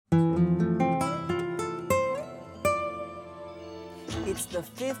It's the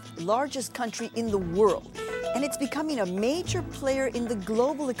fifth largest country in the world, and it's becoming a major player in the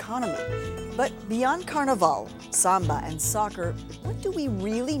global economy. But beyond carnival, samba, and soccer, what do we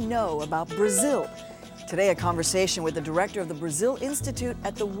really know about Brazil? Today, a conversation with the director of the Brazil Institute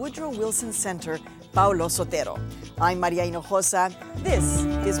at the Woodrow Wilson Center, Paulo Sotero. I'm Maria Hinojosa. This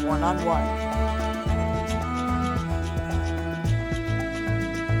is One on One.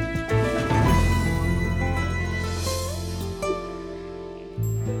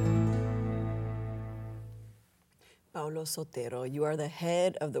 Paulo Sotero, you are the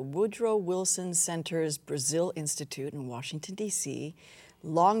head of the Woodrow Wilson Center's Brazil Institute in Washington, D.C.,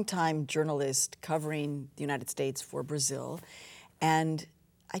 longtime journalist covering the United States for Brazil. And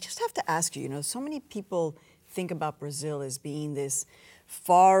I just have to ask you, so many people think about Brazil as being this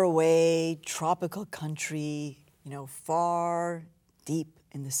far away, tropical country, far deep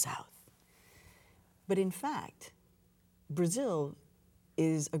in the south. But in fact, Brazil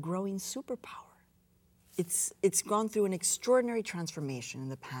is a growing superpower. It's gone through an extraordinary transformation in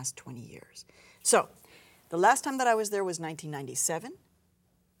the past 20 years. So, the last time that I was there was 1997.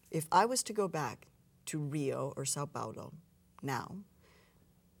 If I was to go back to Rio or Sao Paulo now,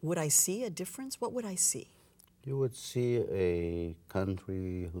 would I see a difference? What would I see? You would see a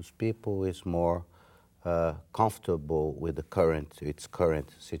country whose people is more comfortable with its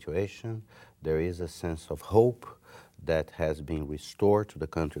current situation. There is a sense of hope that has been restored to the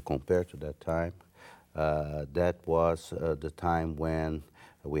country compared to that time. That was the time when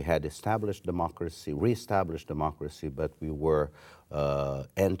we had reestablished democracy, but we were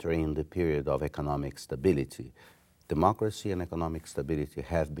entering the period of economic stability. Democracy and economic stability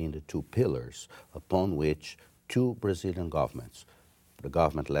have been the two pillars upon which two Brazilian governments, the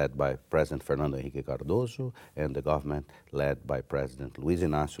government led by President Fernando Henrique Cardoso and the government led by President Luiz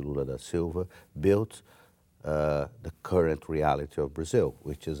Inácio Lula da Silva, built the current reality of Brazil,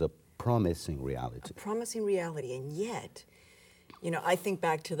 which is a promising reality. A promising reality, and yet, I think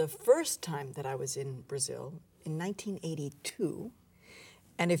back to the first time that I was in Brazil in 1982,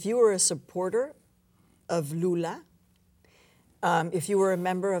 and if you were a supporter of Lula, if you were a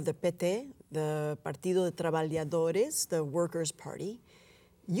member of the PT, the Partido de Trabalhadores, the Workers' Party,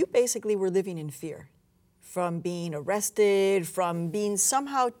 you basically were living in fear from being arrested, from being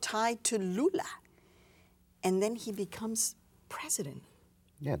somehow tied to Lula. And then he becomes president.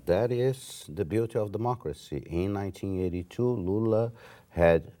 Yeah, that is the beauty of democracy. In 1982, Lula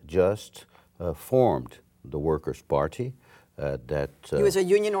had just formed the Workers' Party. He was a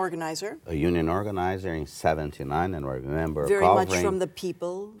union organizer. A union organizer in '79, and I remember very much from the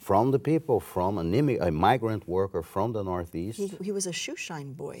people. From the people, from a migrant worker from the Northeast. He was a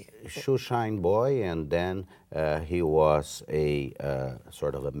shoeshine boy. Shoeshine boy, and then he was a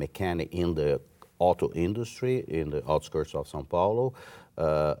sort of a mechanic in the auto industry in the outskirts of São Paulo.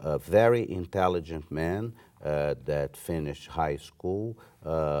 A very intelligent man that finished high school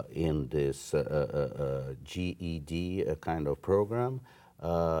in this GED kind of program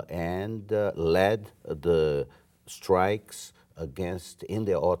and led the strikes in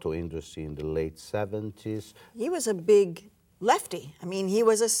the auto industry in the late 70s. He was a big lefty. I mean,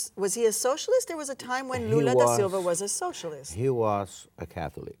 was he a socialist? There was a time when Lula da Silva was a socialist. He was a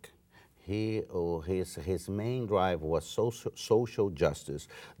Catholic. His main drive was social justice.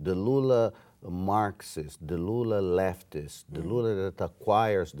 The Lula Marxist, the Lula leftist, the Lula that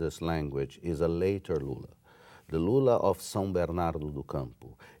acquires this language is a later Lula. The Lula of São Bernardo do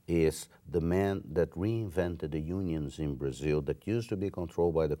Campo is the man that reinvented the unions in Brazil that used to be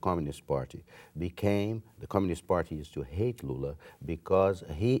controlled by the Communist Party. The Communist Party used to hate Lula because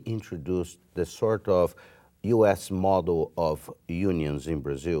he introduced the sort of U.S. model of unions in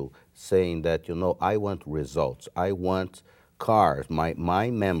Brazil, saying that, I want results. I want cars.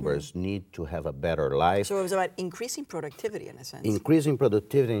 My members need to have a better life. So it was about increasing productivity, in a sense. Increasing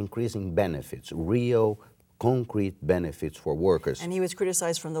productivity, increasing benefits, real, concrete benefits for workers. And he was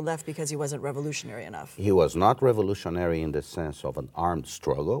criticized from the left because he wasn't revolutionary enough. He was not revolutionary in the sense of an armed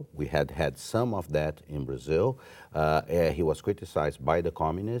struggle. We had some of that in Brazil. He was criticized by the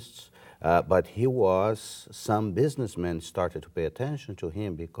communists. But some businessmen started to pay attention to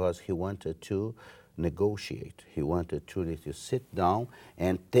him because he wanted to negotiate. He wanted to sit down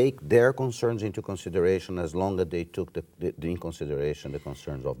and take their concerns into consideration as long as they took in consideration the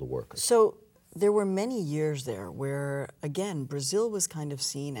concerns of the workers. So there were many years there where, again, Brazil was kind of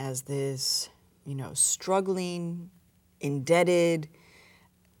seen as this, struggling, indebted,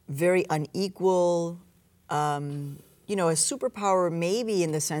 very unequal, a superpower maybe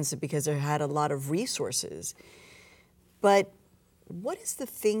in the sense that because it had a lot of resources. But what is the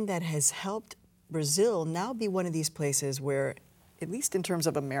thing that has helped Brazil now be one of these places where at least in terms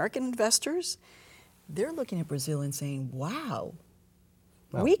of American investors, they're looking at Brazil and saying, wow,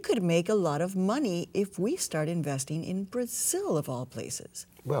 Well, we could make a lot of money if we start investing in Brazil, of all places.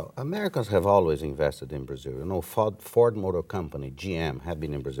 well, Americans have always invested in Brazil. You know, Ford Motor Company, GM, have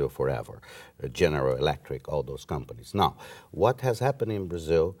been in Brazil forever. General Electric, all those companies. Now, what has happened in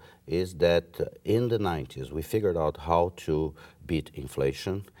Brazil is that in the 90s, we figured out how to beat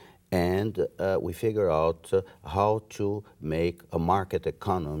inflation, and we figured out how to make a market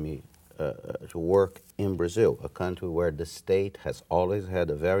economy to work in Brazil, a country where the state has always had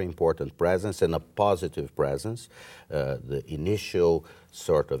a very important presence and a positive presence. The initial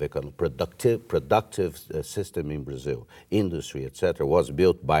sort of productive system in Brazil, industry, etc., was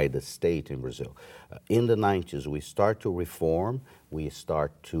built by the state in Brazil. In the 90s, we start to reform, we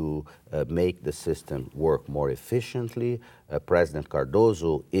start to make the system work more efficiently. President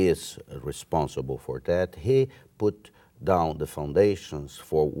Cardoso is responsible for that. He put down the foundations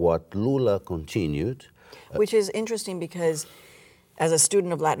for what Lula continued. Which is interesting because as a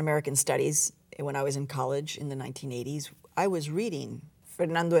student of Latin American studies, when I was in college in the 1980s, I was reading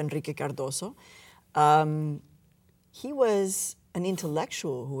Fernando Henrique Cardoso. He was an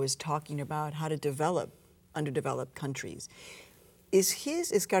intellectual who was talking about how to develop underdeveloped countries. Is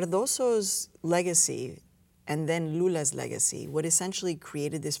Cardoso's legacy and then Lula's legacy what essentially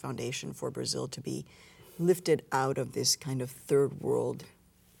created this foundation for Brazil to be lifted out of this kind of third world?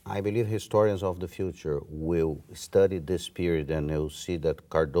 I believe historians of the future will study this period and they'll see that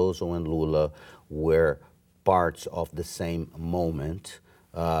Cardoso and Lula were parts of the same moment.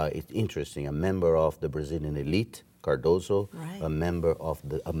 It's interesting, a member of the Brazilian elite, Cardoso, right.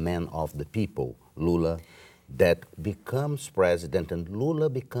 a man of the people, Lula, that becomes president, and Lula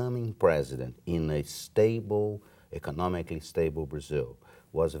becoming president in a stable, economically stable Brazil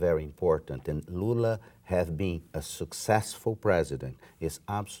was very important, and Lula have been a successful president is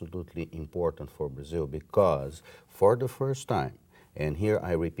absolutely important for Brazil because for the first time, and here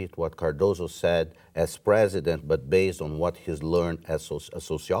I repeat what Cardoso said as president, but based on what he's learned as a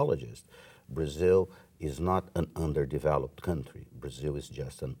sociologist, Brazil is not an underdeveloped country. Brazil is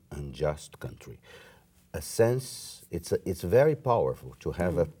just an unjust country. A sense, it's very powerful to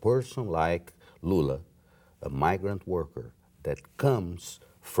have a person like Lula, a migrant worker, that comes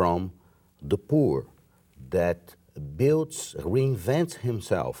from the poor, that reinvents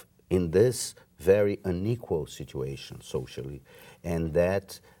himself in this very unequal situation socially, and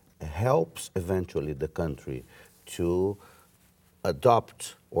that helps eventually the country to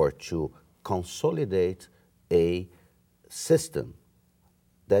adopt or to consolidate a system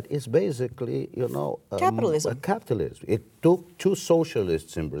that is basically, capitalism. Capitalism. It took two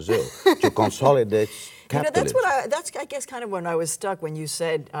socialists in Brazil to consolidate capitalism. That's I guess kind of when I was stuck when you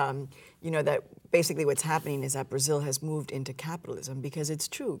said, that basically what's happening is that Brazil has moved into capitalism, because it's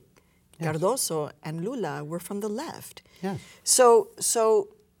true. Yes. Cardoso and Lula were from the left. Yes. So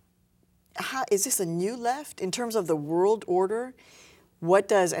how, is this a new left in terms of the world order? What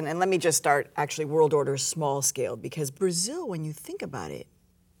does, and let me just start actually world order small scale, because Brazil, when you think about it,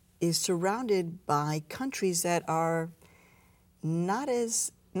 is surrounded by countries that are not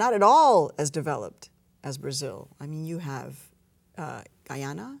at all as developed as Brazil. I mean, you have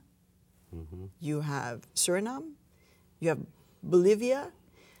Guyana, you have Suriname, you have Bolivia,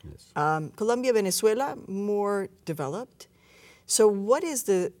 yes. Colombia, Venezuela, more developed. So what is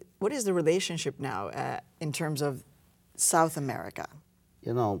the relationship now in terms of South America?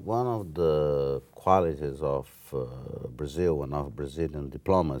 One of the qualities of Brazil and of Brazilian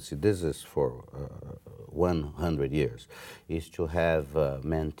diplomacy, this is for 100 years, is to have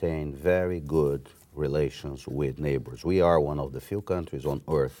maintained very good relations with neighbors. We are one of the few countries on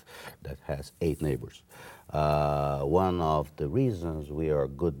earth that has 8 neighbors. One of the reasons we are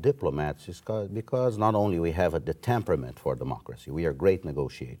good diplomats is because not only we have the temperament for democracy, we are great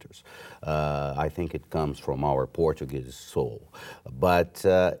negotiators. I think it comes from our Portuguese soul. But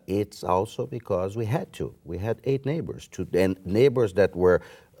it's also because we had to. We had 8 neighbors, and neighbors that were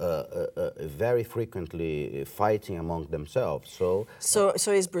very frequently fighting among themselves. So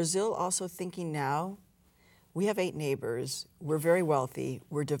is Brazil also thinking now, we have 8 neighbors, we're very wealthy,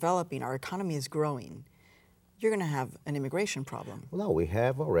 we're developing, our economy is growing. You're going to have an immigration problem. No, we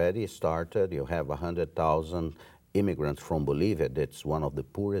have already started. You have 100,000 immigrants from Bolivia. That's one of the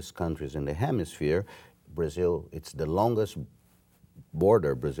poorest countries in the hemisphere. Brazil, it's the longest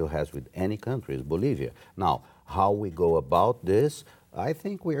border Brazil has with any country is Bolivia. Now, how we go about this, I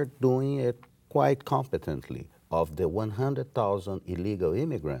think we are doing it quite competently. Of the 100,000 illegal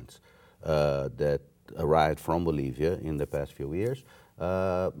immigrants that arrived from Bolivia in the past few years,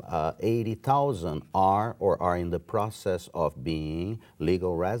 80,000 are or are in the process of being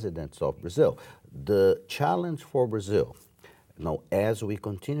legal residents of Brazil. The challenge for Brazil, now, as we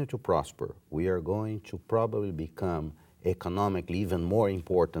continue to prosper, we are going to probably become economically even more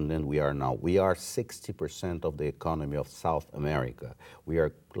important than we are now. We are 60% of the economy of South America. We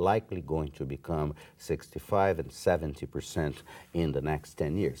are likely going to become 65 and 70% in the next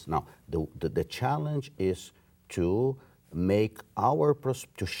 10 years. Now, the challenge is to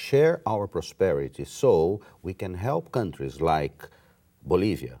to share our prosperity so we can help countries like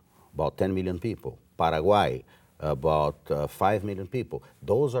Bolivia, about 10 million people, Paraguay, about 5 million people.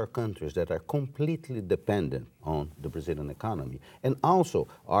 Those are countries that are completely dependent on the Brazilian economy. And also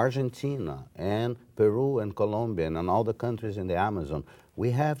Argentina and Peru and Colombia and all the countries in the Amazon.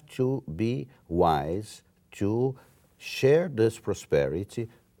 We have to be wise to share this prosperity.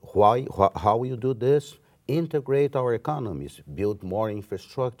 How you do this? Integrate our economies, build more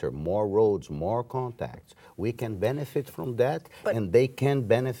infrastructure, more roads, more contacts. We can benefit from that, and they can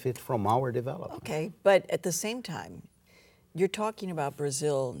benefit from our development. Okay, but at the same time, you're talking about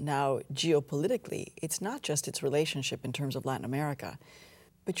Brazil now geopolitically. It's not just its relationship in terms of Latin America,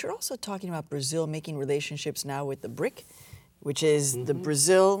 but you're also talking about Brazil making relationships now with the BRIC, which is the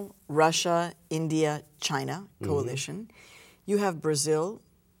Brazil, Russia, India, China coalition. You have Brazil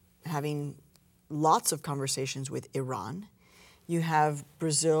having lots of conversations with Iran. You have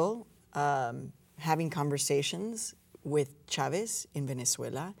Brazil having conversations with Chavez in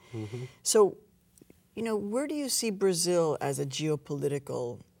Venezuela. So, you know, where do you see Brazil as a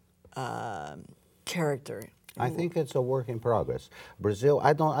geopolitical character? I think it's a work in progress. Brazil,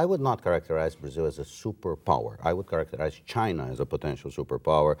 I would not characterize Brazil as a superpower. I would characterize China as a potential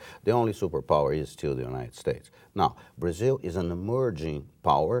superpower. The only superpower is still the United States. Now, Brazil is an emerging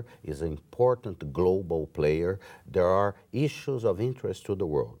power, is an important global player. There are issues of interest to the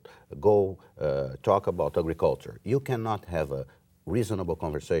world. Go talk about agriculture. You cannot have a reasonable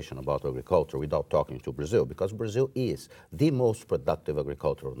conversation about agriculture without talking to Brazil, because Brazil is the most productive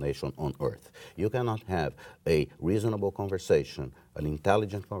agricultural nation on earth. You cannot have a reasonable conversation, an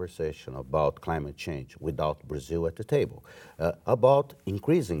intelligent conversation about climate change without Brazil at the table. About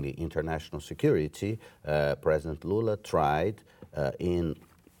increasingly international security, President Lula tried in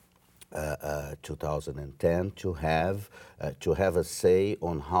 2010 to have a say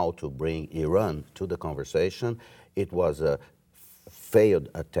on how to bring Iran to the conversation. It was a failed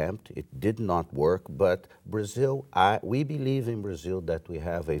attempt. It did not work, but Brazil, we believe in Brazil that we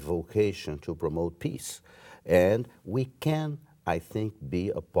have a vocation to promote peace. And we can, I think, be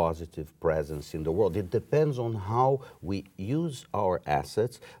a positive presence in the world. It depends on how we use our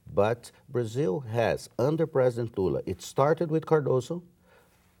assets, but Brazil has, under President Lula, it started with Cardoso,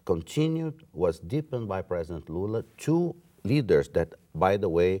 continued, was deepened by President Lula, two leaders that, by the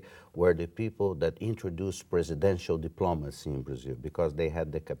way, were the people that introduced presidential diplomacy in Brazil, because they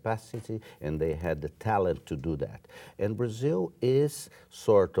had the capacity and they had the talent to do that. And Brazil is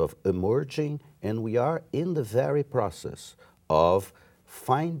sort of emerging, and we are in the very process of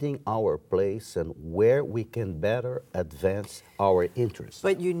finding our place and where we can better advance our interests.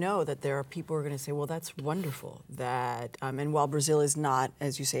 But you know that there are people who are going to say, well, that's wonderful. That and while Brazil is not,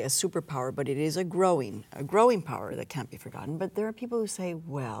 as you say, a superpower, but it is a growing power that can't be forgotten. But there are people who say,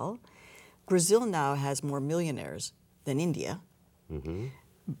 well, Brazil now has more millionaires than India,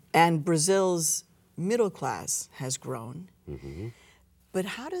 and Brazil's middle class has grown. But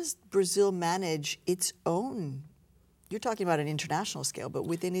how does Brazil manage its own? You're talking about an international scale, but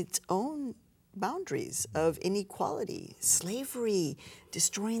within its own boundaries of inequality, slavery,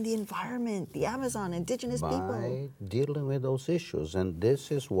 destroying the environment, the Amazon, indigenous people. By dealing with those issues, and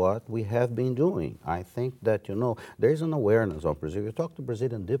this is what we have been doing. I think that, you know, there is an awareness of Brazil. You talk to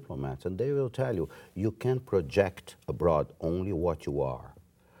Brazilian diplomats, and they will tell you, you can project abroad only what you are.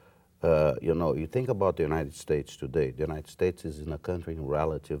 You know, you think about the United States today. The United States is in a country in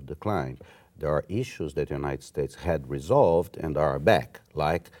relative decline. There are issues that the United States had resolved and are back,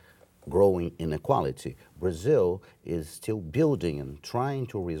 like growing inequality. Brazil is still building and trying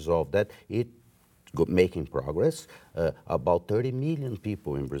to resolve that. Making progress. About 30 million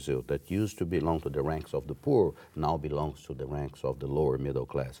people in Brazil that used to belong to the ranks of the poor now belongs to the ranks of the lower middle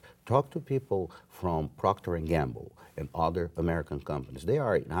class. Talk to people from Procter & Gamble and other American companies. They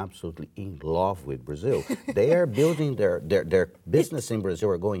are absolutely in love with Brazil. They are building their business in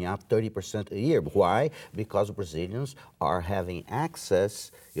Brazil are going up 30% a year. Why? Because Brazilians are having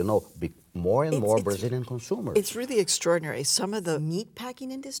access, you know, more and more Brazilian consumers. It's really extraordinary. Some of the meat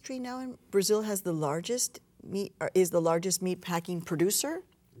packing industry now in Brazil has the largest meat, is the largest meat packing producer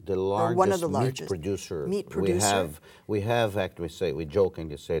the or one of largest the meat largest producer. meat producer. We have actually say, we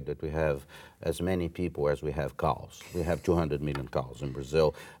jokingly say that we have as many people as we have cows. We have 200 million cows in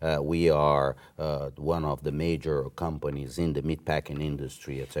Brazil. We are one of the major companies in the meat packing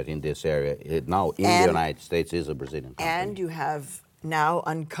industry, etc. In this area. Now in the United States is a Brazilian company. And you have now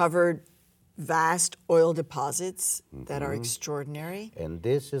uncovered vast oil deposits that are extraordinary. And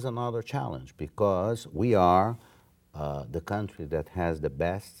this is another challenge because we are the country that has the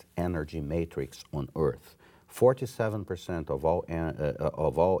best energy matrix on Earth. 47%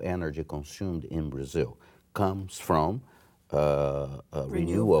 of all energy consumed in Brazil comes from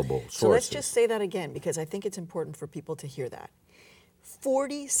renewable sources. So let's just say that again, because I think it's important for people to hear that.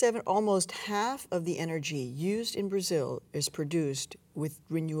 47, almost half of the energy used in Brazil is produced with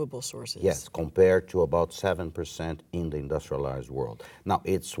renewable sources. Yes, compared to about 7% in the industrialized world. Now,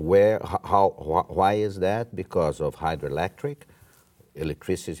 it's why is that? Because of hydroelectric,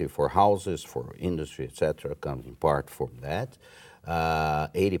 electricity for houses, for industry, etc., comes in part from that.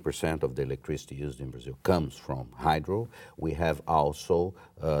 80% of the electricity used in Brazil comes from hydro. We have also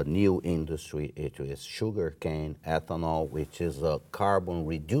a new industry, it is sugarcane ethanol, which is a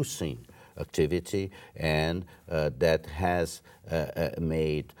carbon-reducing activity, and that has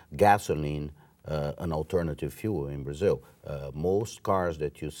made gasoline an alternative fuel in Brazil. Most cars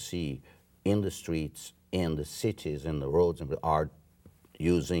that you see in the streets, in the cities, in the roads, are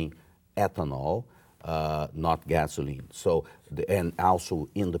using ethanol, not gasoline. So, and also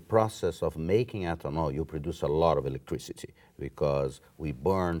in the process of making ethanol, you produce a lot of electricity because we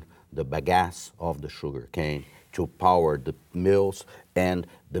burn the bagasse of the sugar cane to power the mills, and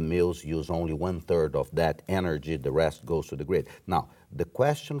the mills use only 1/3 of that energy, the rest goes to the grid. Now, the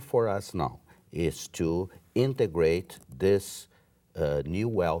question for us now is to integrate this new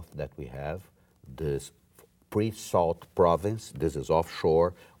wealth that we have, this pre-salt province, this is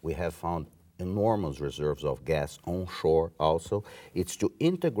offshore, we have found enormous reserves of gas onshore also. It's to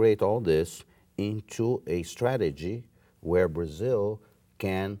integrate all this into a strategy where Brazil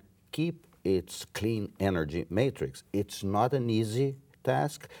can keep its clean energy matrix. It's not an easy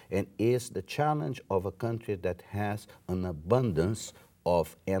task, and is the challenge of a country that has an abundance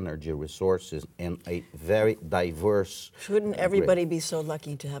of energy resources and a very diverse Shouldn't everybody be so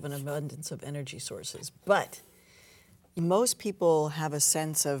lucky to have an abundance of energy sources? But most people have a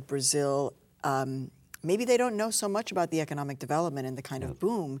sense of Brazil. Maybe they don't know so much about the economic development and the kind of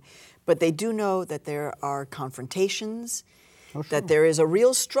boom, but they do know that there are confrontations, that there is a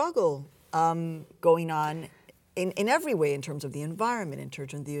real struggle going on in every way, in terms of the environment, in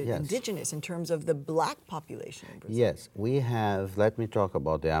terms of the indigenous, in terms of the black population in Brazil. Yes, we have, let me talk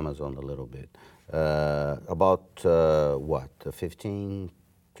about the Amazon a little bit. 15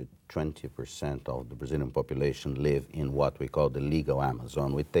 to 20% of the Brazilian population live in what we call the legal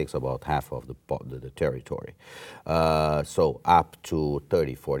Amazon, which takes about half of the territory. So up to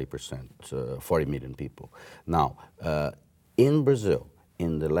 40%, 40 million people. Now, in Brazil,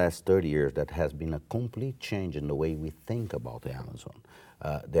 in the last 30 years, that has been a complete change in the way we think about the Amazon.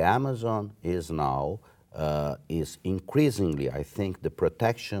 The Amazon is now, is increasingly, I think the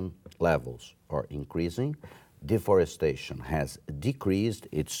protection levels are increasing. Deforestation has decreased,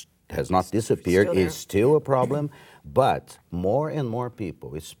 it has not disappeared, it's still a problem, but more and more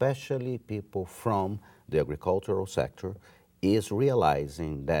people, especially people from the agricultural sector, is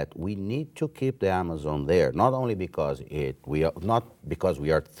realizing that we need to keep the Amazon there, not only because we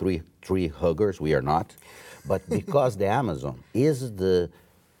are tree huggers, we are not, but because the Amazon is the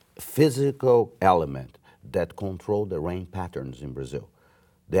physical element that controls the rain patterns in Brazil.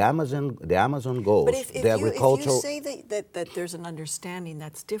 The Amazon goes, but if agricultural... you say that there's an understanding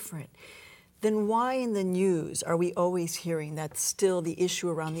that's different, then why in the news are we always hearing that still the issue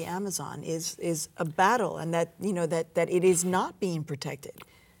around the Amazon is a battle, and that, you know, that it is not being protected?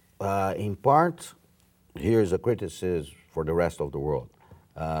 In part, here's a criticism for the rest of the world.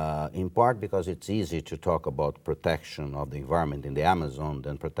 In part because it's easy to talk about protection of the environment in the Amazon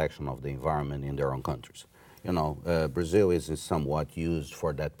than protection of the environment in their own countries. You know, Brazil is somewhat used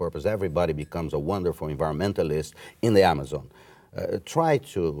for that purpose. Everybody becomes a wonderful environmentalist in the Amazon. Try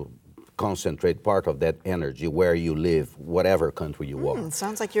to concentrate part of that energy where you live, whatever country you are.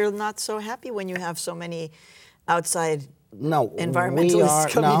 Sounds like you're not so happy when you have so many outside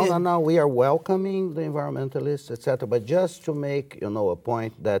environmentalists coming in. No, we are welcoming the environmentalists, etc. But just to make, you know, a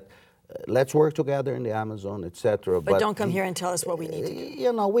point that let's work together in the Amazon, etc. But don't come here and tell us what we need to do.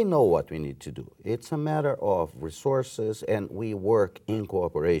 You know, we know what we need to do. It's a matter of resources, and we work in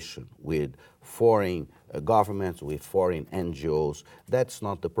cooperation with foreign governments, with foreign NGOs. That's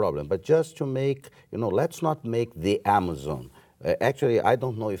not the problem. But just to make, you know, let's not make the Amazon Actually, I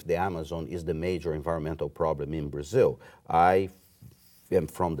don't know if the Amazon is the major environmental problem in Brazil. I am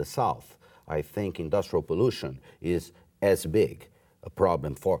from the south. I think industrial pollution is as big a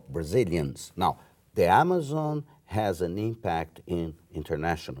problem for Brazilians. Now, the Amazon has an impact in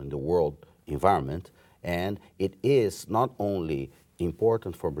international, in the world environment, and it is not only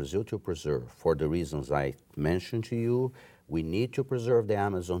important for Brazil to preserve for the reasons I mentioned to you. We need to preserve the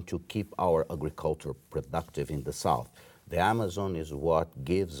Amazon to keep our agriculture productive in the south. The Amazon is what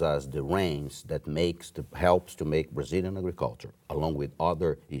gives us the rains that helps to make Brazilian agriculture, along with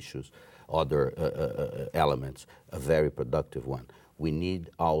other issues, other elements, a very productive one. We need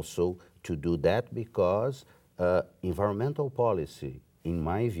also to do that because environmental policy, in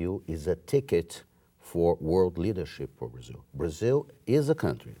my view, is a ticket for world leadership for Brazil. Brazil is a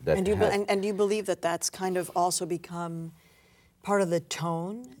country that and do you believe that that's kind of also become part of the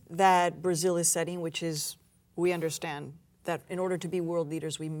tone that Brazil is setting, which is, we understand that in order to be world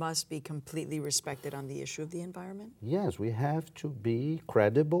leaders, we must be completely respected on the issue of the environment? Yes, we have to be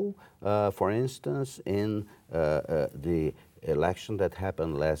credible. For instance, in the election that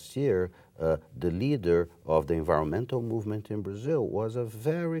happened last year, the leader of the environmental movement in Brazil was a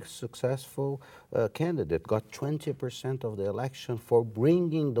very successful candidate, got 20% of the election for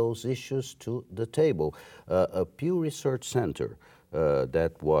bringing those issues to the table. A Pew Research Center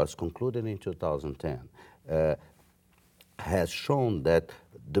that was concluded in 2010 has shown that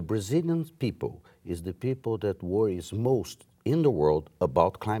the Brazilian people is the people that worries most in the world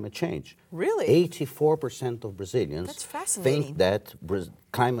about climate change. Really? 84% of Brazilians That's fascinating. think that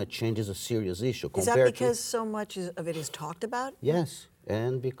climate change is a serious issue. Is that because so much of it is talked about? Yes,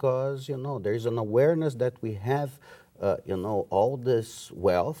 and because, there is an awareness that we have, all this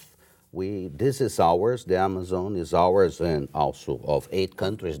wealth. This is ours, the Amazon is ours, and also of 8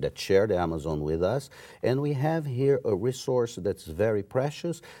 countries that share the Amazon with us. And we have here a resource that's very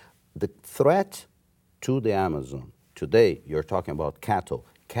precious. The threat to the Amazon, today you're talking about cattle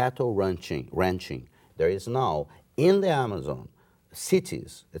ranching. There is now in the Amazon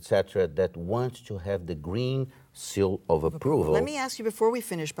cities, etc., that want to have the green seal of approval. Let me ask you before we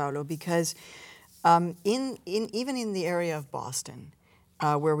finish, Paulo, because even in the area of Boston,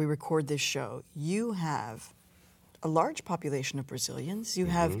 where we record this show, you have a large population of Brazilians. You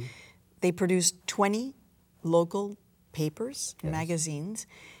have, they produce 20 local papers, magazines.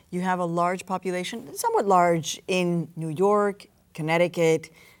 You have a large population, somewhat large, in New York,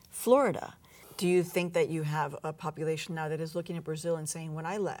 Connecticut, Florida. Do you think that you have a population now that is looking at Brazil and saying, when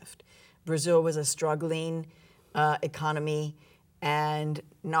I left, Brazil was a struggling economy, and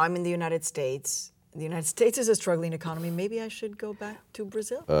now I'm in the United States. The United States is a struggling economy. Maybe I should go back to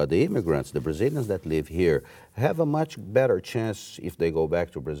Brazil? The immigrants, the Brazilians that live here, have a much better chance if they go back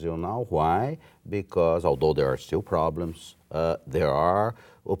to Brazil now. Why? Because although there are still problems, there are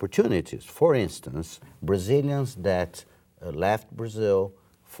opportunities. For instance, Brazilians that left Brazil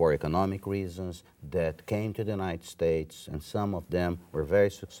for economic reasons, that came to the United States, and some of them were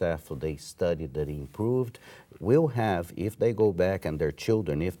very successful. They studied, they improved, will have, if they go back, and their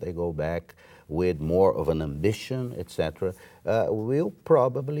children, if they go back with more of an ambition, etc., will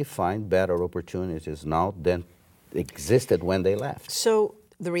probably find better opportunities now than existed when they left. So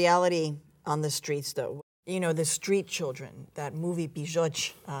the reality on the streets, though, the street children, that movie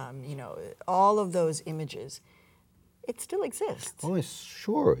Pijote, all of those images, it still exists. Oh,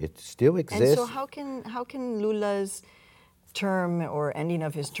 sure, it still exists. And so how can Lula's term or ending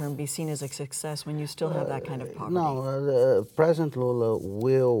of his term be seen as a success when you still have that kind of poverty? No, President Lula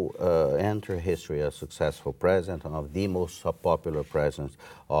will enter history as a successful president, and of the most popular president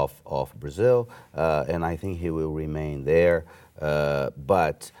of Brazil, and I think he will remain there.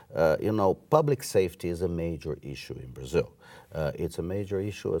 But public safety is a major issue in Brazil. It's a major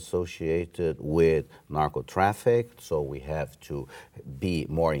issue associated with narco-traffic, so we have to be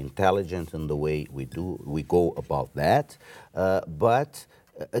more intelligent in the way we go about that. But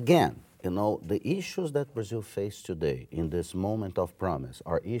again, the issues that Brazil faces today in this moment of promise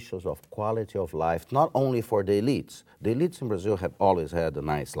are issues of quality of life, not only for the elites. The elites in Brazil have always had a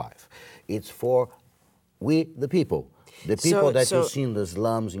nice life. It's for we, the people. The people that you see in the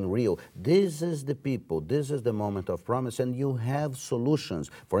slums in Rio, this is the people, this is the moment of promise, and you have solutions.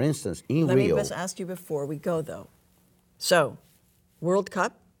 For instance, in Rio... Let me just ask you before we go, though. So, World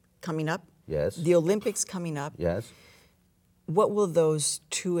Cup coming up. Yes. The Olympics coming up. Yes. What will those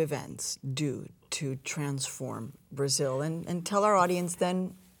two events do to transform Brazil? And tell our audience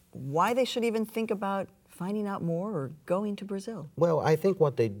then why they should even think about finding out more or going to Brazil? Well, I think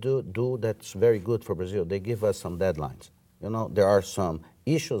what they do that's very good for Brazil, they give us some deadlines. There are some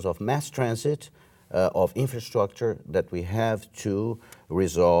issues of mass transit of infrastructure that we have to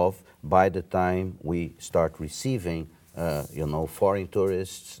resolve by the time we start receiving foreign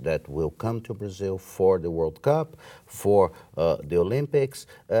tourists that will come to Brazil for the World Cup, for the Olympics.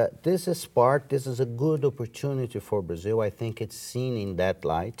 This is a good opportunity for Brazil. I think it's seen in that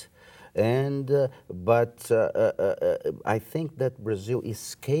light. But I think that Brazil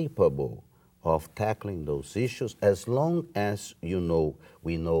is capable of tackling those issues as long as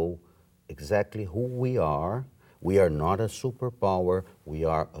we know exactly who we are. We are not a superpower. We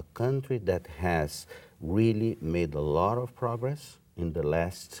are a country that has really made a lot of progress in the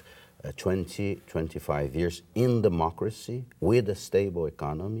last 20, 25 years in democracy with a stable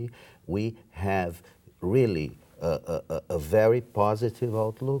economy. We have really a very positive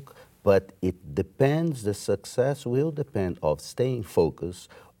outlook, but it depends, the success will depend of staying focused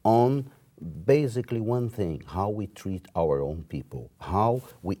on basically one thing: how we treat our own people, how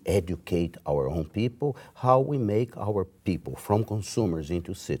we educate our own people, how we make our people from consumers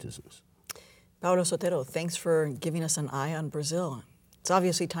into citizens. Paulo Sotero, thanks for giving us an eye on Brazil. It's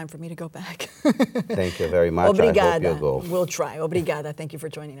obviously time for me to go back. Thank you very much. Obrigada. I hope you'll go. We'll try. Obrigada. Thank you for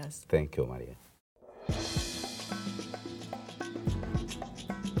joining us. Thank you, Maria.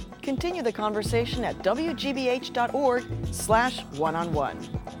 Continue the conversation at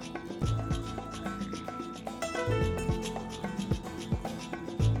wgbh.org/one-on-one.